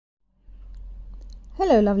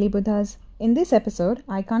Hello, lovely Buddhas. In this episode,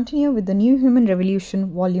 I continue with the New Human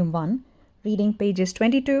Revolution, Volume 1, reading pages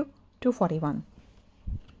 22 to 41.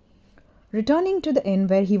 Returning to the inn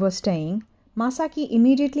where he was staying, Masaki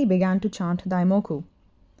immediately began to chant Daimoku.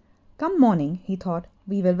 Come morning, he thought,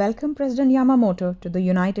 we will welcome President Yamamoto to the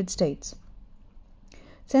United States.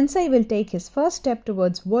 Sensei will take his first step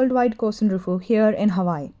towards worldwide Kosenrufu here in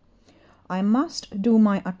Hawaii. I must do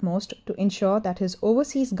my utmost to ensure that his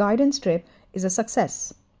overseas guidance trip is a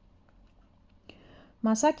success.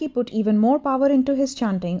 Masaki put even more power into his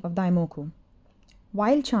chanting of Daimoku.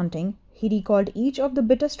 While chanting, he recalled each of the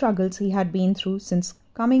bitter struggles he had been through since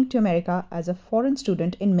coming to America as a foreign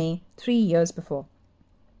student in May 3 years before.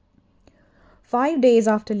 5 days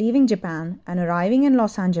after leaving Japan and arriving in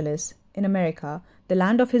Los Angeles, in America, the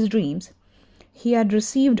land of his dreams, he had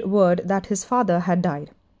received word that his father had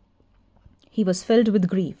died. He was filled with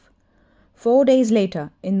grief. 4 days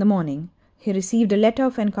later, in the morning, he received a letter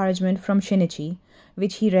of encouragement from Shinichi,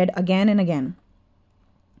 which he read again and again.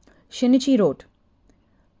 Shinichi wrote,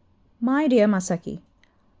 My dear Masaki,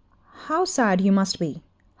 how sad you must be,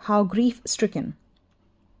 how grief-stricken.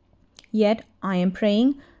 Yet I am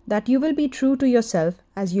praying that you will be true to yourself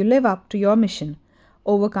as you live up to your mission,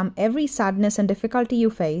 overcome every sadness and difficulty you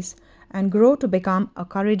face, and grow to become a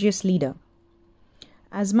courageous leader.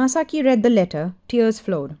 As Masaki read the letter, tears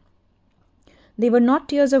flowed. They were not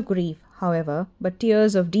tears of grief, however, but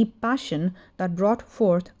tears of deep passion that brought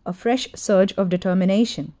forth a fresh surge of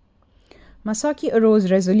determination. Masaki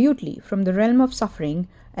arose resolutely from the realm of suffering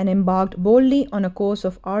and embarked boldly on a course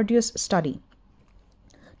of arduous study.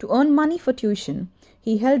 To earn money for tuition,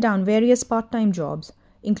 he held down various part-time jobs,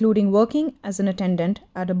 including working as an attendant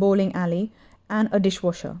at a bowling alley and a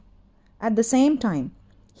dishwasher. At the same time,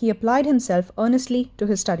 he applied himself earnestly to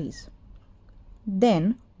his studies.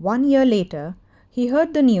 Then, 1 year later, he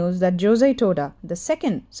heard the news that Josei Toda, the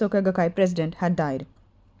second Soka Gakkai president, had died.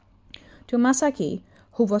 To Masaki,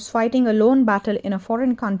 who was fighting a lone battle in a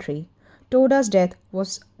foreign country, Toda's death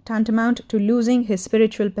was tantamount to losing his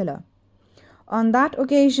spiritual pillar. On that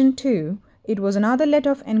occasion, too, it was another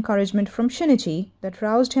letter of encouragement from Shinichi that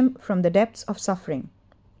roused him from the depths of suffering.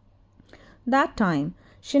 That time,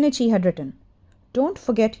 Shinichi had written, Don't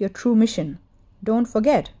forget your true mission. Don't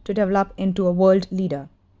forget to develop into a world leader.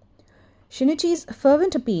 Shinichi's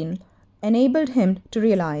fervent appeal enabled him to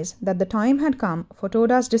realize that the time had come for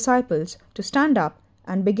Toda's disciples to stand up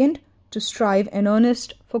and begin to strive in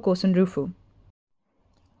earnest for Kosenrufu.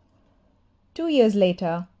 2 years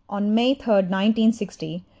later, on May 3,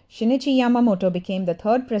 1960, Shinichi Yamamoto became the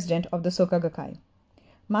third president of the Soka Gakkai.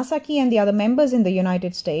 Masaki and the other members in the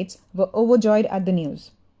United States were overjoyed at the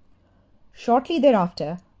news. Shortly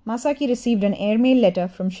thereafter, Masaki received an airmail letter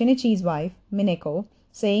from Shinichi's wife, Mineko,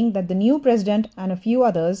 saying that the new president and a few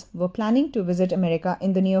others were planning to visit America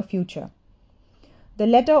in the near future. The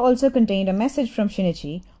letter also contained a message from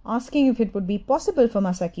Shinichi asking if it would be possible for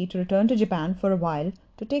Masaki to return to Japan for a while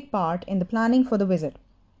to take part in the planning for the visit.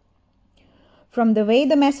 From the way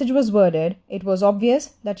the message was worded, it was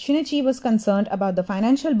obvious that Shinichi was concerned about the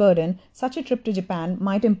financial burden such a trip to Japan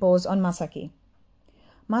might impose on Masaki.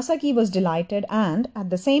 Masaki was delighted and, at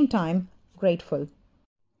the same time, grateful.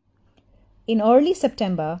 In early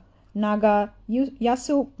September,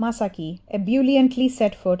 Nagayasu Masaki ebulliently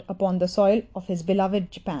set foot upon the soil of his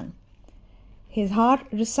beloved Japan. His heart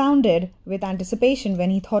resounded with anticipation when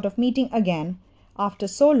he thought of meeting again, after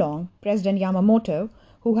so long, President Yamamoto,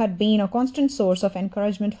 who had been a constant source of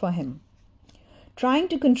encouragement for him. Trying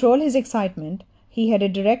to control his excitement, he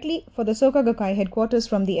headed directly for the Soka Gakkai headquarters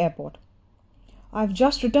from the airport. I've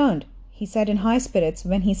just returned, he said in high spirits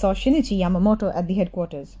when he saw Shinichi Yamamoto at the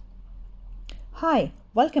headquarters. Hi,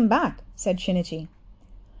 welcome back, said Shinichi.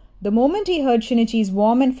 The moment he heard Shinichi's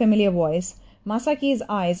warm and familiar voice, Masaki's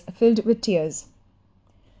eyes filled with tears.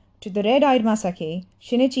 To the red-eyed Masaki,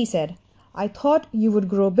 Shinichi said, I thought you would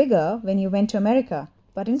grow bigger when you went to America,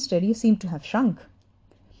 but instead you seem to have shrunk.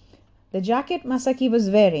 The jacket Masaki was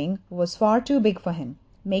wearing was far too big for him,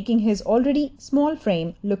 making his already small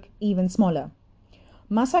frame look even smaller.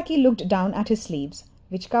 Masaki looked down at his sleeves,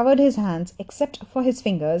 which covered his hands except for his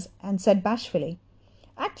fingers, and said bashfully,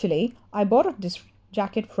 Actually, I borrowed this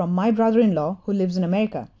jacket from my brother-in-law who lives in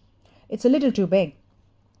America. It's a little too big.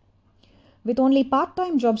 With only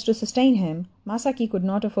part-time jobs to sustain him, Masaki could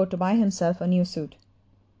not afford to buy himself a new suit.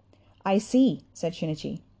 I see, said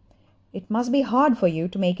Shinichi. It must be hard for you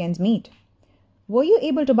to make ends meet. Were you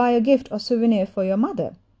able to buy a gift or souvenir for your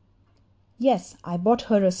mother? Yes, I bought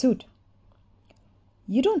her a suit.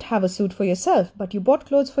 You don't have a suit for yourself, but you bought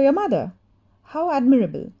clothes for your mother. How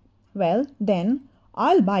admirable. Well, then,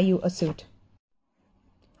 I'll buy you a suit.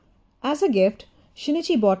 As a gift,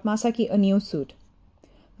 Shinichi bought Masaki a new suit.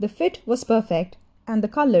 The fit was perfect, and the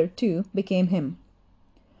color, too, became him.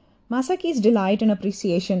 Masaki's delight and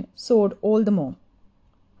appreciation soared all the more.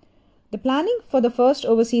 The planning for the first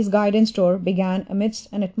overseas guidance tour began amidst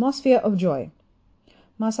an atmosphere of joy.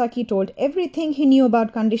 Masaki told everything he knew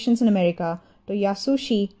about conditions in America to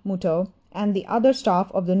Yasushi Muto and the other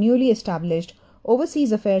staff of the newly established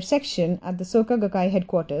Overseas Affairs section at the Soka Gakkai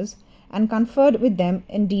headquarters and conferred with them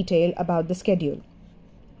in detail about the schedule.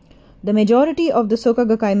 The majority of the Soka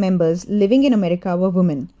Gakkai members living in America were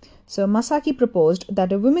women, so Masaki proposed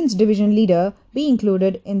that a women's division leader be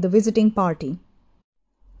included in the visiting party.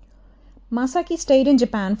 Masaki stayed in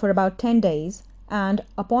Japan for about 10 days and,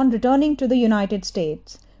 upon returning to the United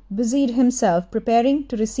States, busied himself preparing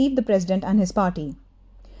to receive the president and his party.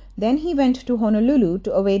 Then he went to Honolulu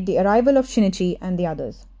to await the arrival of Shinichi and the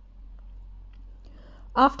others.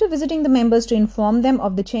 After visiting the members to inform them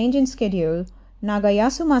of the change in schedule,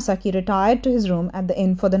 Nagayasu Masaki retired to his room at the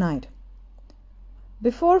inn for the night.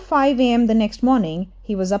 Before 5 a.m. the next morning,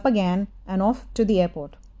 he was up again and off to the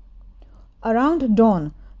airport. Around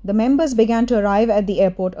dawn, the members began to arrive at the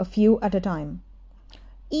airport a few at a time.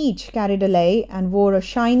 Each carried a lei and wore a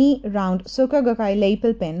shiny, round Soka Gakkai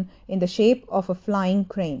lapel pin in the shape of a flying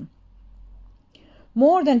crane.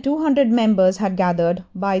 More than 200 members had gathered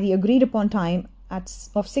by the agreed-upon time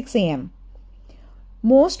of 6 a.m.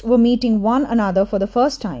 Most were meeting one another for the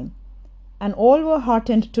first time, and all were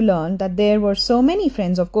heartened to learn that there were so many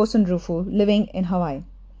friends of Kosunrufu living in Hawaii.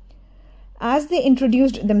 As they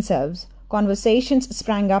introduced themselves, conversations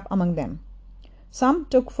sprang up among them. Some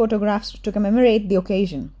took photographs to commemorate the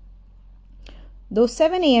occasion. Though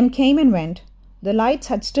 7 a.m. came and went, the lights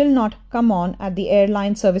had still not come on at the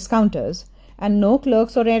airline service counters, and no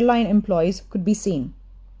clerks or airline employees could be seen.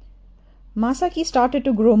 Masaki started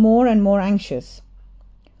to grow more and more anxious.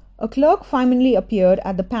 A clerk finally appeared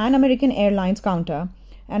at the Pan American Airlines counter,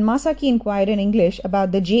 and Masaki inquired in English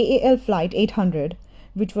about the JAL Flight 800,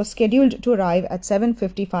 which was scheduled to arrive at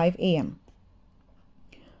 7:55 a.m.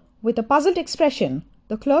 With a puzzled expression,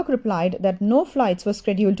 the clerk replied that no flights were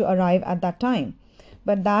scheduled to arrive at that time,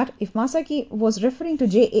 but that if Masaki was referring to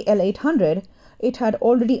JAL 800, it had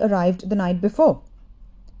already arrived the night before.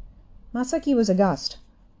 Masaki was aghast.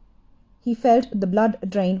 He felt the blood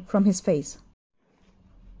drain from his face.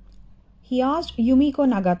 He asked Yumiko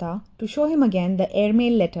Nagata to show him again the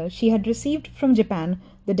airmail letter she had received from Japan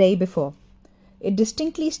the day before. It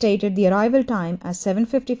distinctly stated the arrival time as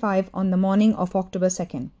 7:55 on the morning of October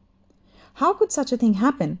 2nd. How could such a thing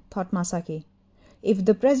happen, thought Masaki. If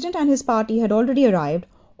the president and his party had already arrived,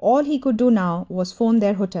 all he could do now was phone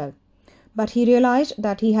their hotel. But he realized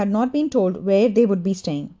that he had not been told where they would be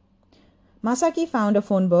staying. Masaki found a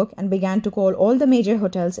phone book and began to call all the major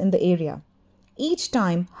hotels in the area. Each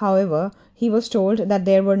time, however, he was told that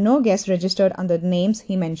there were no guests registered under the names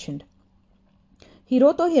he mentioned.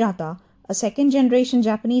 Hiroto Hirata, a second-generation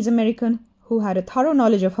Japanese-American who had a thorough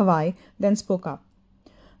knowledge of Hawaii, then spoke up.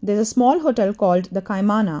 There's a small hotel called the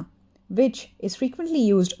Kaimana, which is frequently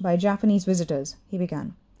used by Japanese visitors, he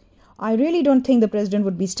began. I really don't think the president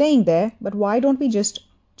would be staying there, but why don't we just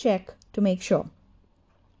check to make sure?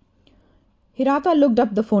 Hirata looked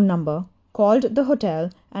up the phone number, called the hotel,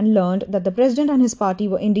 and learned that the president and his party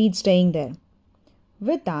were indeed staying there.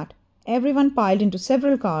 With that, everyone piled into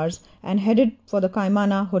several cars and headed for the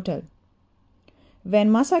Kaimana Hotel. When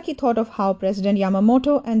Masaki thought of how President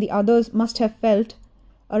Yamamoto and the others must have felt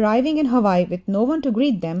arriving in Hawaii with no one to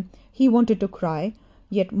greet them, he wanted to cry,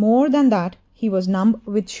 yet more than that, he was numb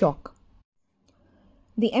with shock.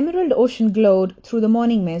 The emerald ocean glowed through the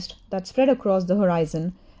morning mist that spread across the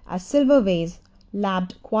horizon as silver waves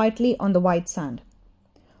lapped quietly on the white sand.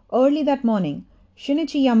 Early that morning,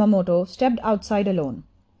 Shinichi Yamamoto stepped outside alone.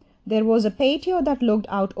 There was a patio that looked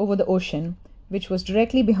out over the ocean, which was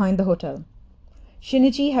directly behind the hotel.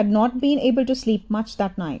 Shinichi had not been able to sleep much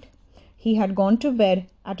that night. He had gone to bed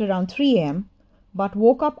at around 3 a.m., but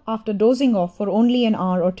woke up after dozing off for only an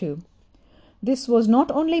hour or two. This was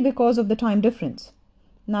not only because of the time difference.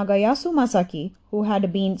 Nagayasu Masaki, who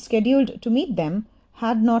had been scheduled to meet them,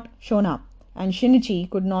 had not shown up, and Shinichi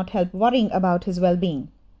could not help worrying about his well-being.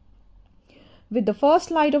 With the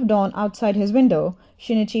first light of dawn outside his window,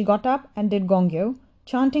 Shinichi got up and did gongyo,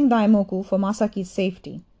 chanting daimoku for Masaki's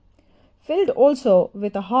safety. Filled also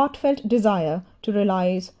with a heartfelt desire to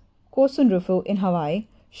realize Kosunrufu in Hawaii,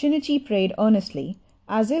 Shinichi prayed earnestly,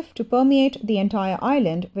 as if to permeate the entire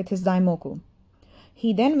island with his daimoku.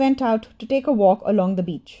 He then went out to take a walk along the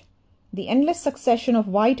beach. The endless succession of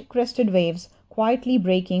white-crested waves quietly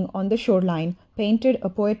breaking on the shoreline painted a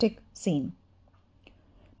poetic scene.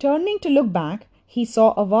 Turning to look back, he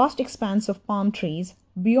saw a vast expanse of palm trees,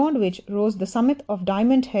 beyond which rose the summit of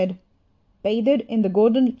Diamond Head, bathed in the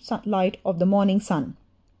golden light of the morning sun.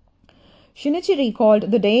 Shinichi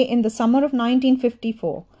recalled the day in the summer of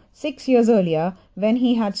 1954, 6 years earlier, when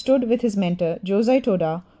he had stood with his mentor, Josei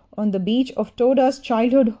Toda, on the beach of Toda's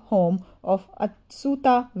childhood home of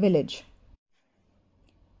Atsuta village.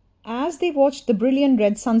 As they watched the brilliant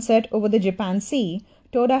red sunset over the Japan Sea,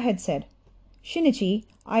 Toda had said, "Shinichi,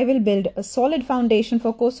 I will build a solid foundation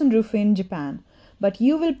for Kosenrufu in Japan, but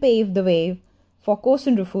you will pave the way for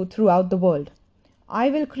Kosenrufu throughout the world. I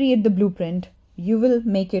will create the blueprint. You will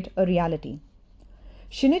make it a reality."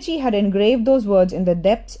 Shinichi had engraved those words in the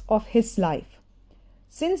depths of his life.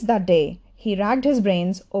 Since that day, he racked his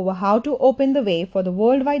brains over how to open the way for the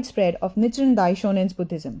worldwide spread of Nichiren Daishonin's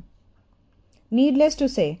Buddhism. Needless to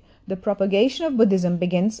say, the propagation of Buddhism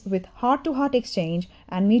begins with heart-to-heart exchange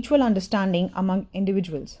and mutual understanding among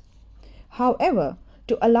individuals. However,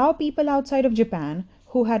 to allow people outside of Japan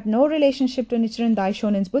who had no relationship to Nichiren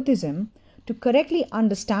Daishonin's Buddhism to correctly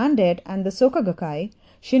understand it and the Soka Gakkai,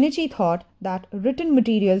 Shinichi thought that written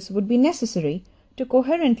materials would be necessary to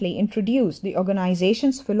coherently introduce the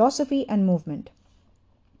organization's philosophy and movement.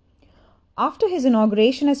 After his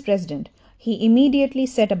inauguration as president, he immediately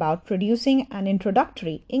set about producing an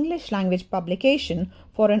introductory English language publication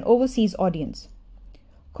for an overseas audience.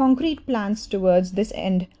 Concrete plans towards this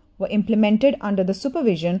end were implemented under the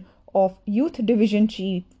supervision of Youth Division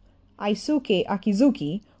Chief Aisuke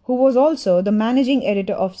Akizuki, who was also the managing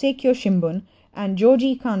editor of Seikyo Shimbun, and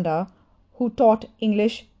Joji Kanda, who taught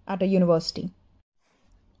English at a university.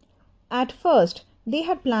 At first, they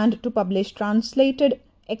had planned to publish translated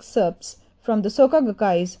excerpts from the Soka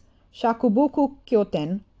Gakkai's Shakubuku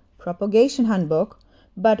Kyoten, Propagation Handbook,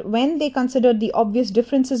 but when they considered the obvious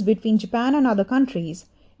differences between Japan and other countries,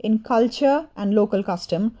 in culture and local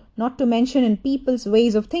custom, not to mention in people's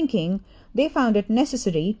ways of thinking, they found it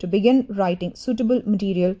necessary to begin writing suitable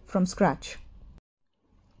material from scratch.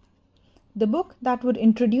 The book that would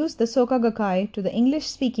introduce the Soka Gakkai to the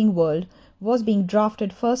English-speaking world was being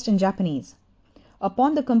drafted first in Japanese.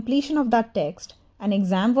 Upon the completion of that text, an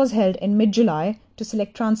exam was held in mid-July to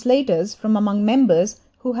select translators from among members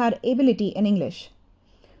who had ability in English.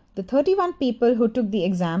 The 31 people who took the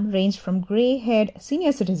exam ranged from grey-haired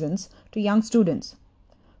senior citizens to young students.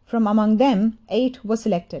 From among them, 8 were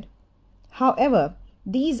selected. However,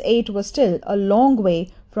 these 8 were still a long way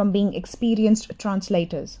from being experienced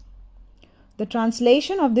translators. The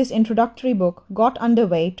translation of this introductory book got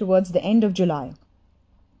underway towards the end of July.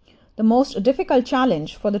 The most difficult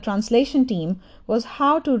challenge for the translation team was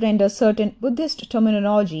how to render certain Buddhist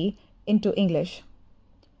terminology into English.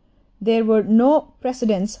 There were no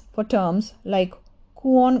precedents for terms like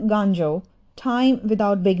Kuon Ganjo, time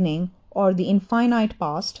without beginning, or the infinite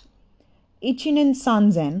past. Ichinen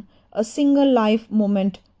Sanzen, a single life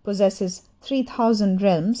moment possesses 3,000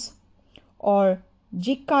 realms, or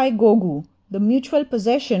Jikkai Gogu, the mutual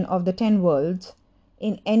possession of the 10 worlds,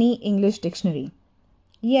 in any English dictionary.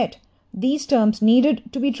 Yet, these terms needed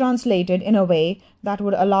to be translated in a way that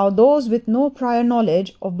would allow those with no prior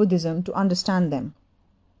knowledge of Buddhism to understand them.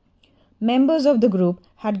 Members of the group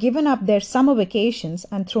had given up their summer vacations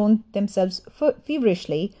and thrown themselves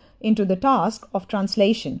feverishly into the task of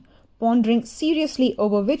translation, pondering seriously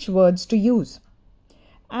over which words to use.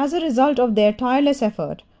 As a result of their tireless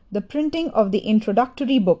effort, the printing of the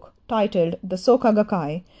introductory book titled The Soka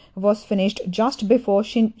Gakkai was finished just before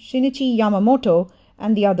Shinichi Yamamoto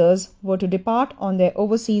and the others were to depart on their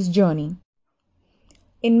overseas journey.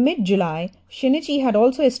 In mid-July, Shinichi had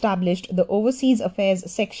also established the Overseas Affairs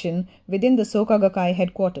section within the Soka Gakkai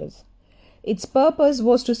headquarters. Its purpose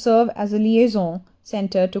was to serve as a liaison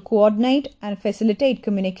center to coordinate and facilitate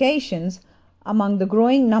communications among the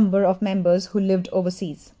growing number of members who lived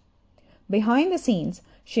overseas. Behind the scenes,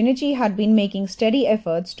 Shinichi had been making steady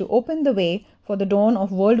efforts to open the way for the dawn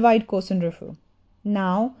of worldwide Kosenrufu.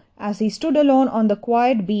 Now, as he stood alone on the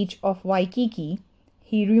quiet beach of Waikiki,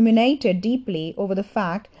 he ruminated deeply over the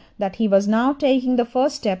fact that he was now taking the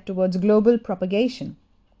first step towards global propagation.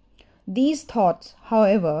 These thoughts,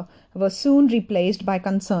 however, were soon replaced by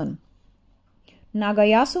concern.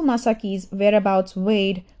 Nagayasu Masaki's whereabouts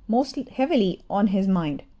weighed most heavily on his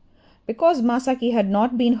mind. Because Masaki had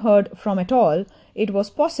not been heard from at all, it was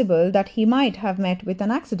possible that he might have met with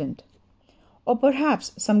an accident. Or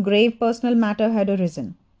perhaps some grave personal matter had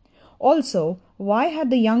arisen. Also, why had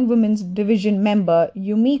the young women's division member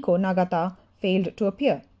Yumiko Nagata failed to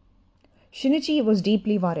appear? Shinichi was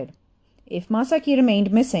deeply worried. If Masaki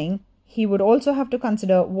remained missing, he would also have to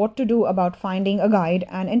consider what to do about finding a guide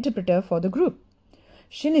and interpreter for the group.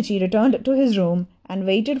 Shinichi returned to his room and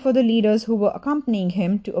waited for the leaders who were accompanying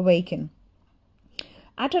him to awaken.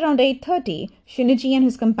 At around 8:30, Shinichi and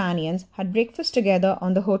his companions had breakfast together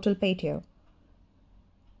on the hotel patio.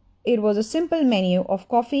 It was a simple menu of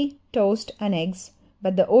coffee, toast, and eggs,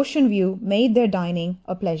 but the ocean view made their dining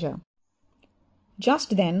a pleasure.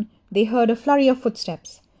 Just then, they heard a flurry of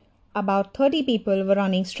footsteps. About 30 people were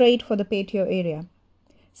running straight for the patio area.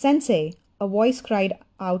 "Sensei," a voice cried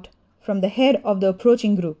out from the head of the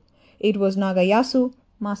approaching group. It was Nagayasu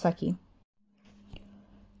Masaki.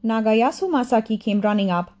 Nagayasu Masaki came running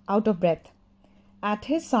up, out of breath. At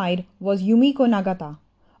his side was Yumiko Nagata.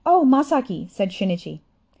 "Oh, Masaki," said Shinichi.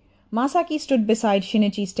 Masaki stood beside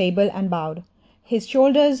Shinichi's table and bowed, his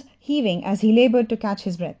shoulders heaving as he labored to catch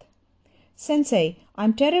his breath. "Sensei,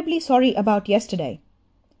 I'm terribly sorry about yesterday."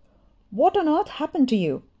 "What on earth happened to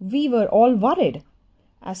you? We were all worried."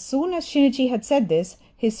 As soon as Shinichi had said this,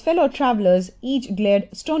 his fellow travelers each glared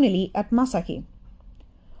stonily at Masaki.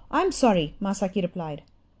 "I'm sorry," Masaki replied.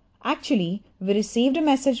 "Actually, we received a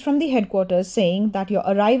message from the headquarters saying that your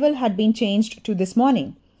arrival had been changed to this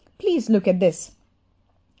morning. Please look at this."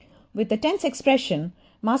 With a tense expression,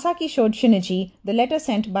 Masaki showed Shinichi the letter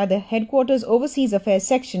sent by the headquarters Overseas Affairs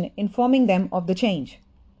section informing them of the change.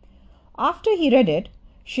 After he read it,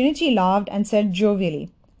 Shinichi laughed and said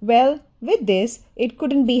jovially, "Well, with this, it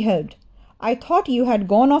couldn't be helped. I thought you had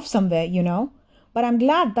gone off somewhere, you know, but I'm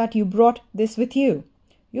glad that you brought this with you.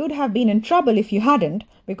 You'd have been in trouble if you hadn't,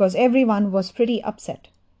 because everyone was pretty upset."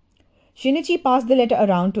 Shinichi passed the letter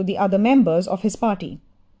around to the other members of his party.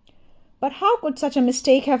 "But how could such a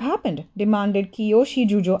mistake have happened?" demanded Kiyoshi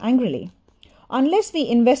Jujo angrily. "Unless we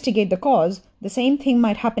investigate the cause, the same thing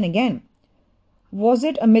might happen again. Was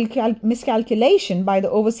it a miscalculation by the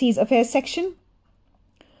Overseas Affairs section?"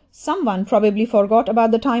 "Someone probably forgot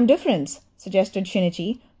about the time difference," suggested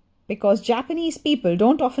Shinichi, "because Japanese people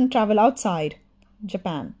don't often travel outside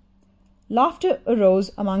Japan." Laughter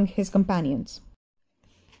arose among his companions.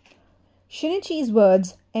 Shinichi's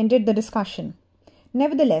words ended the discussion.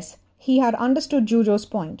 Nevertheless, he had understood Jujo's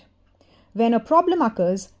point. When a problem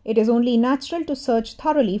occurs, it is only natural to search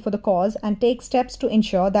thoroughly for the cause and take steps to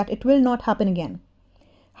ensure that it will not happen again.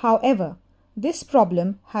 However, this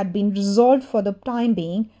problem had been resolved for the time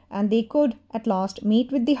being, and they could at last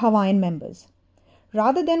meet with the Hawaiian members.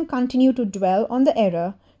 Rather than continue to dwell on the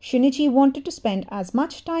error, Shinichi wanted to spend as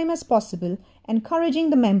much time as possible encouraging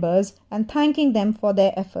the members and thanking them for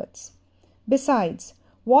their efforts. Besides,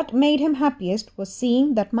 what made him happiest was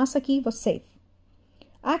seeing that Masaki was safe.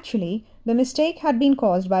 Actually, the mistake had been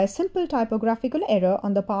caused by a simple typographical error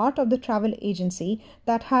on the part of the travel agency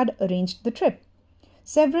that had arranged the trip.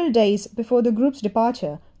 Several days before the group's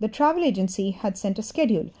departure, the travel agency had sent a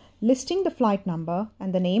schedule listing the flight number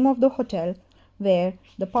and the name of the hotel where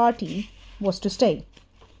the party was to stay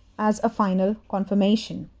as a final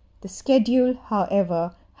confirmation. The schedule,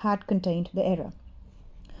 however, had contained the error.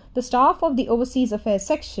 The staff of the Overseas Affairs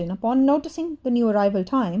section, upon noticing the new arrival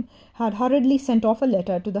time, had hurriedly sent off a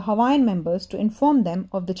letter to the Hawaiian members to inform them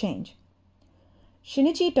of the change.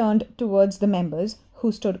 Shinichi turned towards the members,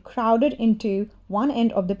 who stood crowded into one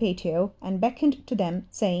end of the patio, and beckoned to them,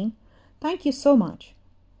 saying, "Thank you so much.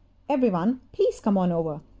 Everyone, please come on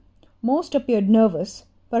over." Most appeared nervous,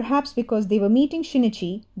 perhaps because they were meeting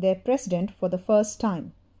Shinichi, their president, for the first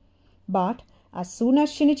time. But as soon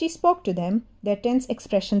as Shinichi spoke to them, their tense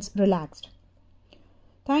expressions relaxed.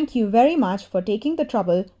 "Thank you very much for taking the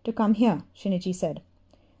trouble to come here," Shinichi said.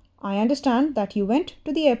 "I understand that you went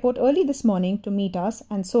to the airport early this morning to meet us,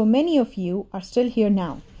 and so many of you are still here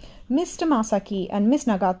now. Mr. Masaki and Miss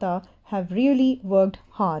Nagata have really worked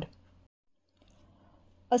hard."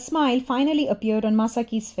 A smile finally appeared on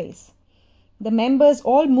Masaki's face. The members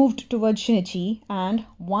all moved towards Shinichi and,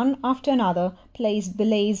 one after another, placed the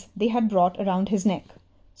leis they had brought around his neck.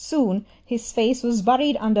 Soon his face was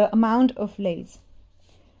buried under a mound of leis.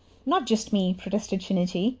 "Not just me," protested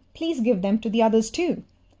Shinichi. "Please give them to the others too."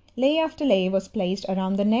 Lei after lei was placed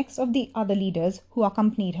around the necks of the other leaders who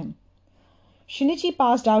accompanied him. Shinichi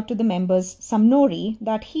passed out to the members some nori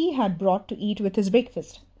that he had brought to eat with his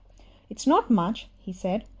breakfast. "It's not much," he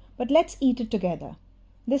said, "but let's eat it together.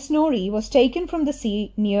 This nori was taken from the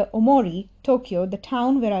sea near Omori, Tokyo, the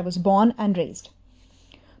town where I was born and raised."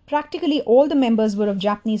 Practically all the members were of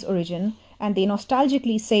Japanese origin, and they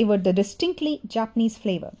nostalgically savored the distinctly Japanese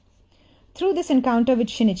flavor. Through this encounter with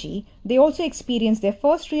Shinichi, they also experienced their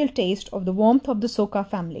first real taste of the warmth of the Soka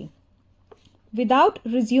family. Without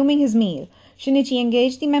resuming his meal, Shinichi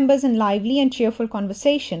engaged the members in lively and cheerful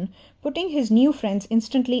conversation, putting his new friends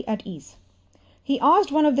instantly at ease. He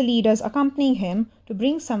asked one of the leaders accompanying him to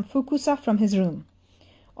bring some fukusa from his room.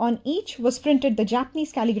 On each was printed the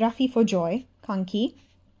Japanese calligraphy for joy, kanki,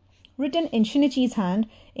 written in Shinichi's hand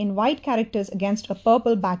in white characters against a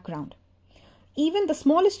purple background. Even the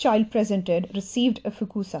smallest child presented received a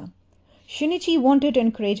fukusa. Shinichi wanted to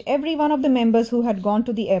encourage every one of the members who had gone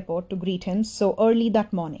to the airport to greet him so early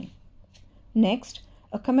that morning. Next,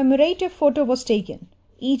 a commemorative photo was taken,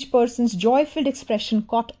 each person's joy-filled expression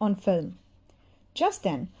caught on film. Just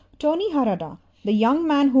then, Tony Harada, the young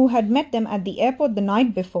man who had met them at the airport the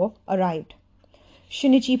night before, arrived.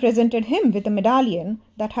 Shinichi presented him with a medallion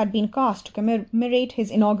that had been cast to commemorate his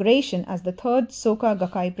inauguration as the third Soka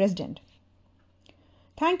Gakkai president.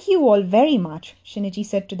 "Thank you all very much," Shinichi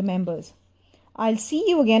said to the members. "I'll see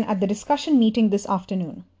you again at the discussion meeting this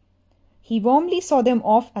afternoon." He warmly saw them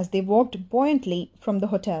off as they walked buoyantly from the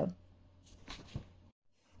hotel.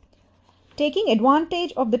 Taking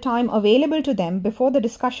advantage of the time available to them before the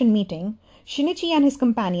discussion meeting, Shinichi and his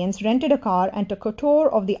companions rented a car and took a tour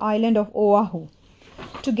of the island of Oahu.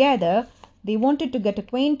 Together, they wanted to get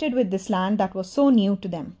acquainted with this land that was so new to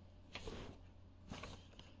them.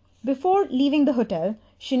 Before leaving the hotel,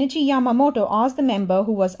 Shinichi Yamamoto asked the member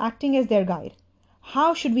who was acting as their guide,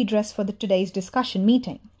 "How should we dress for today's discussion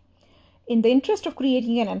meeting?" In the interest of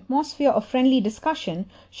creating an atmosphere of friendly discussion,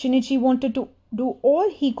 Shinichi wanted to do all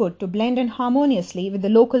he could to blend in harmoniously with the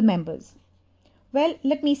local members. "Well,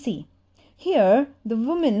 let me see. Here, the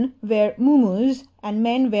women wear muumuus and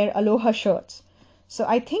men wear aloha shirts. So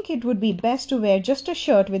I think it would be best to wear just a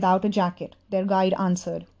shirt without a jacket," their guide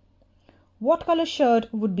answered. "What color shirt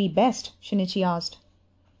would be best?" Shinichi asked.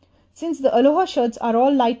 "Since the aloha shirts are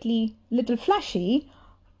all little flashy,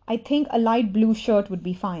 I think a light blue shirt would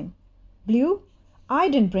be fine." "Blue? I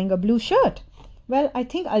didn't bring a blue shirt." "Well, I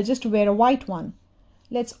think I'll just wear a white one.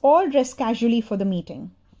 Let's all dress casually for the meeting."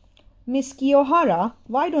 "Miss Kiyohara,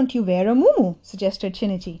 why don't you wear a muumuu?" suggested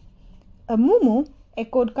Shinichi. "A muumuu?"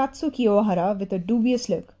 echoed Katsu Kiyohara with a dubious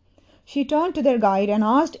look. She turned to their guide and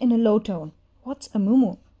asked in a low tone, "What's a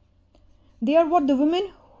muumuu?" "They are what the women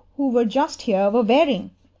who were just here were wearing.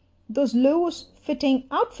 Those loose-fitting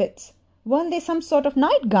outfits. Weren't they some sort of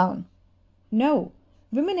nightgown?" "No.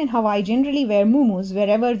 Women in Hawaii generally wear muumuus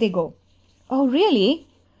wherever they go." "Oh, really?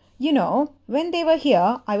 You know, when they were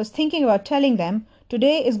here, I was thinking about telling them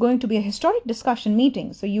today is going to be a historic discussion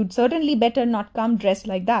meeting, so you'd certainly better not come dressed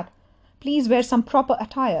like that. Please wear some proper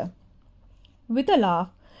attire." With a laugh,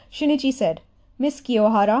 Shinichi said, "Miss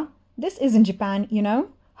Kiyohara, this isn't Japan, you know.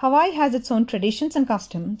 Hawaii has its own traditions and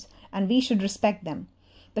customs, and we should respect them.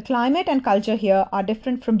 The climate and culture here are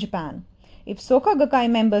different from Japan. If Soka Gakkai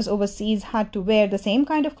members overseas had to wear the same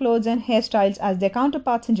kind of clothes and hairstyles as their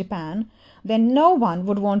counterparts in Japan, then no one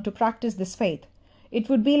would want to practice this faith. It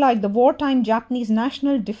would be like the wartime Japanese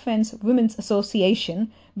National Defense Women's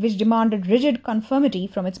Association, which demanded rigid conformity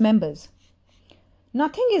from its members.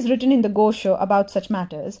 Nothing is written in the Gosho about such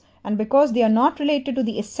matters, and because they are not related to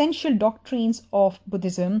the essential doctrines of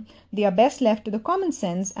Buddhism, they are best left to the common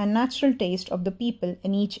sense and natural taste of the people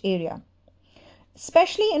in each area.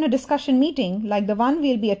 Especially in a discussion meeting like the one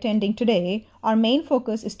we'll be attending today, our main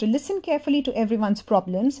focus is to listen carefully to everyone's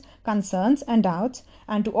problems, concerns, and doubts,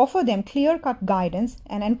 and to offer them clear-cut guidance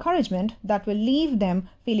and encouragement that will leave them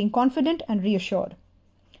feeling confident and reassured.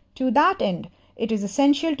 To that end, it is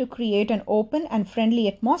essential to create an open and friendly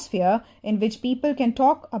atmosphere in which people can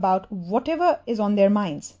talk about whatever is on their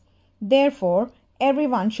minds. Therefore,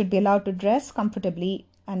 everyone should be allowed to dress comfortably,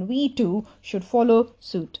 and we too should follow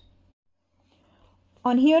suit.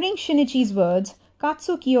 On hearing Shinichi's words,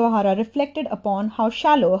 Katsu Kiyohara reflected upon how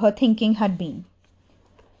shallow her thinking had been.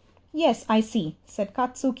 "Yes, I see," said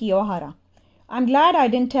Katsu Kiyohara. "I'm glad I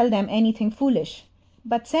didn't tell them anything foolish.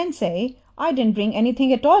 But sensei, I didn't bring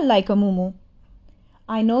anything at all like a muumuu."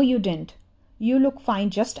 "I know you didn't. You look fine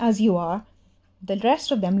just as you are." The rest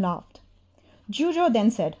of them laughed. Jujo then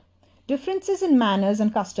said, "Differences in manners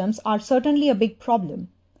and customs are certainly a big problem.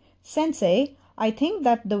 Sensei, I think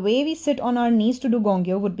that the way we sit on our knees to do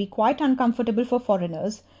gongyo would be quite uncomfortable for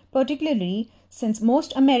foreigners, particularly since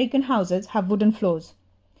most American houses have wooden floors.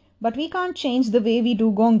 But we can't change the way we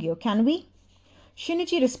do gongyo, can we?"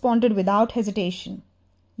 Shinichi responded without hesitation.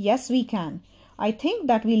 "Yes, we can. I think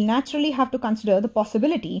that we'll naturally have to consider the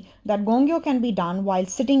possibility that gongyo can be done while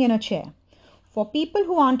sitting in a chair. For people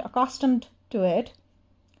who aren't accustomed to it,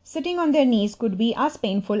 sitting on their knees could be as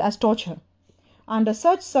painful as torture. Under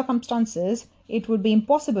such circumstances, it would be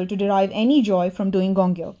impossible to derive any joy from doing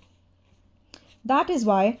gongyo. That is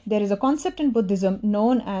why there is a concept in Buddhism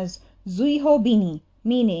known as Zuiho Bini,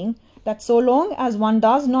 meaning that so long as one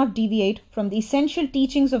does not deviate from the essential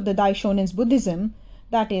teachings of the Daishonin's Buddhism,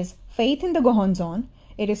 that is, faith in the Gohonzon,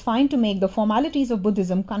 it is fine to make the formalities of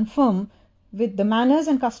Buddhism conform with the manners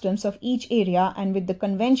and customs of each area and with the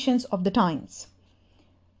conventions of the times.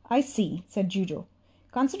 I see, said Jujo.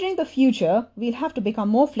 Considering the future, we'll have to become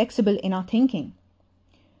more flexible in our thinking.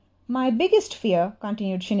 My biggest fear,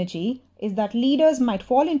 continued Shinichi, is that leaders might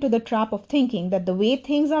fall into the trap of thinking that the way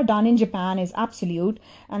things are done in Japan is absolute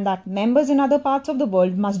and that members in other parts of the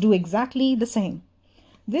world must do exactly the same.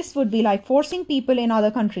 This would be like forcing people in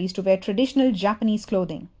other countries to wear traditional Japanese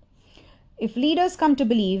clothing. If leaders come to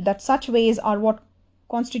believe that such ways are what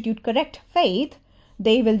constitute correct faith,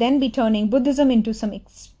 they will then be turning Buddhism into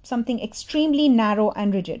something extremely narrow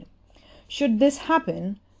and rigid. Should this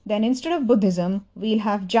happen, then instead of Buddhism, we'll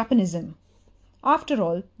have Japanism. After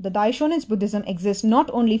all, the Daishonin's Buddhism exists not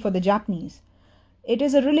only for the Japanese. It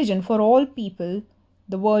is a religion for all people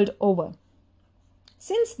the world over.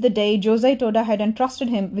 Since the day Josei Toda had entrusted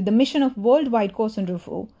him with the mission of worldwide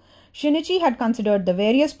Kosenrufu, Shinichi had considered the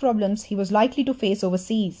various problems he was likely to face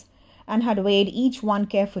overseas and had weighed each one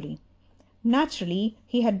carefully. Naturally,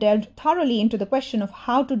 he had delved thoroughly into the question of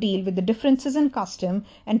how to deal with the differences in custom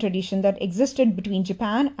and tradition that existed between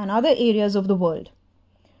Japan and other areas of the world.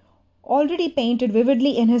 Already painted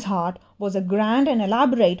vividly in his heart was a grand and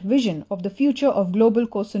elaborate vision of the future of global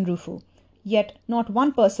Kosenrufu, yet not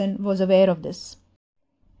one person was aware of this.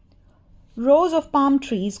 Rows of palm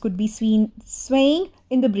trees could be seen swaying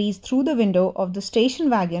in the breeze through the window of the station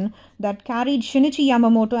wagon that carried Shinichi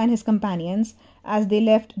Yamamoto and his companions as they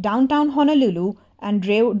left downtown Honolulu and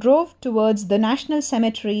drove towards the National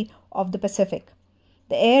Cemetery of the Pacific.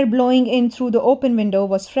 The air blowing in through the open window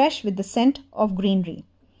was fresh with the scent of greenery.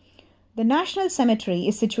 The National Cemetery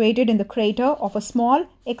is situated in the crater of a small,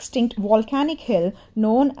 extinct volcanic hill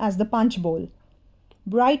known as the Punch Bowl.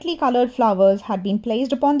 Brightly colored flowers had been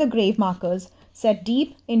placed upon the grave markers, set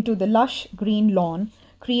deep into the lush green lawn,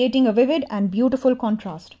 creating a vivid and beautiful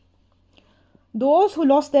contrast. Those who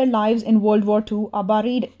lost their lives in World War II are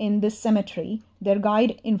buried in this cemetery, their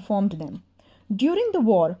guide informed them. During the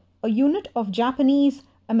war, a unit of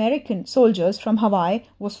Japanese-American soldiers from Hawaii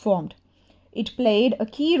was formed. It played a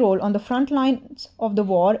key role on the front lines of the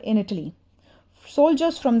war in Italy.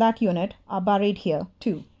 Soldiers from that unit are buried here,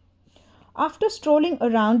 too. After strolling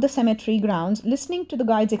around the cemetery grounds, listening to the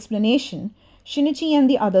guide's explanation, Shinichi and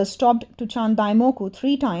the others stopped to chant Daimoku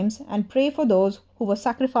 3 times and pray for those who were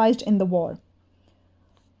sacrificed in the war.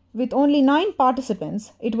 With only 9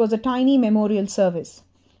 participants, it was a tiny memorial service.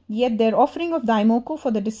 Yet their offering of Daimoku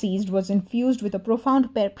for the deceased was infused with a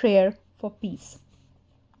profound prayer for peace.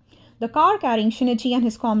 The car carrying Shinichi and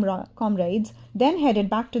his comrades then headed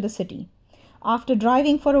back to the city. After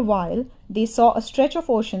driving for a while, they saw a stretch of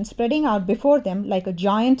ocean spreading out before them like a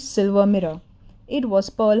giant silver mirror. It was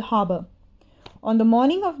Pearl Harbor. On the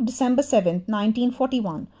morning of December 7,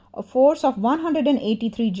 1941, a force of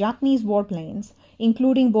 183 Japanese warplanes,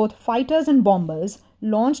 including both fighters and bombers,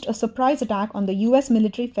 launched a surprise attack on the U.S.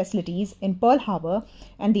 military facilities in Pearl Harbor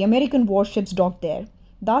and the American warships docked there,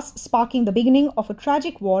 thus sparking the beginning of a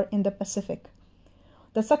tragic war in the Pacific.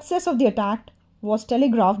 The success of the attack was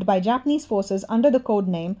telegraphed by Japanese forces under the code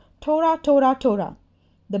name Tora Tora Tora.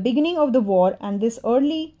 The beginning of the war and this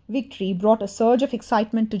early victory brought a surge of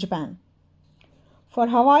excitement to Japan. For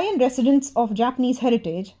Hawaiian residents of Japanese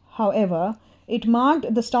heritage, however, it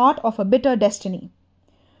marked the start of a bitter destiny.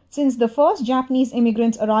 Since the first Japanese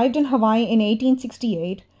immigrants arrived in Hawaii in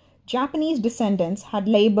 1868, Japanese descendants had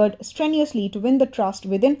labored strenuously to win the trust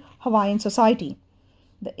within Hawaiian society.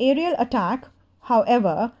 The aerial attack,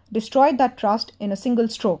 however, destroyed that trust in a single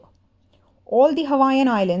stroke. All the Hawaiian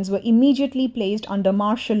Islands were immediately placed under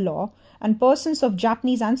martial law, and persons of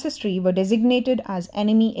Japanese ancestry were designated as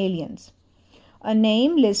enemy aliens. A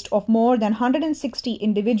name list of more than 160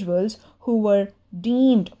 individuals who were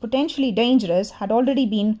deemed potentially dangerous had already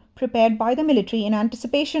been prepared by the military in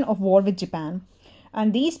anticipation of war with Japan,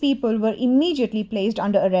 and these people were immediately placed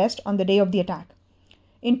under arrest on the day of the attack.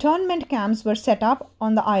 Internment camps were set up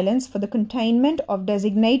on the islands for the containment of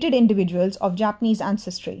designated individuals of Japanese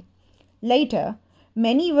ancestry. Later,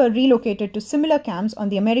 many were relocated to similar camps on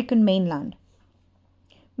the American mainland.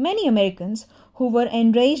 Many Americans who were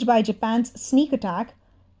enraged by Japan's sneak attack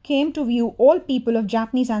came to view all people of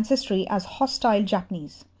Japanese ancestry as hostile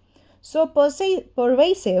Japanese. So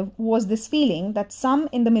pervasive was this feeling that some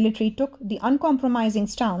in the military took the uncompromising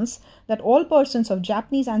stance that all persons of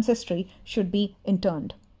Japanese ancestry should be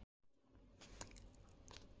interned.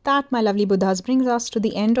 That, my lovely Buddhas, brings us to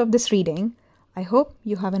the end of this reading. I hope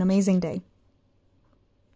you have an amazing day.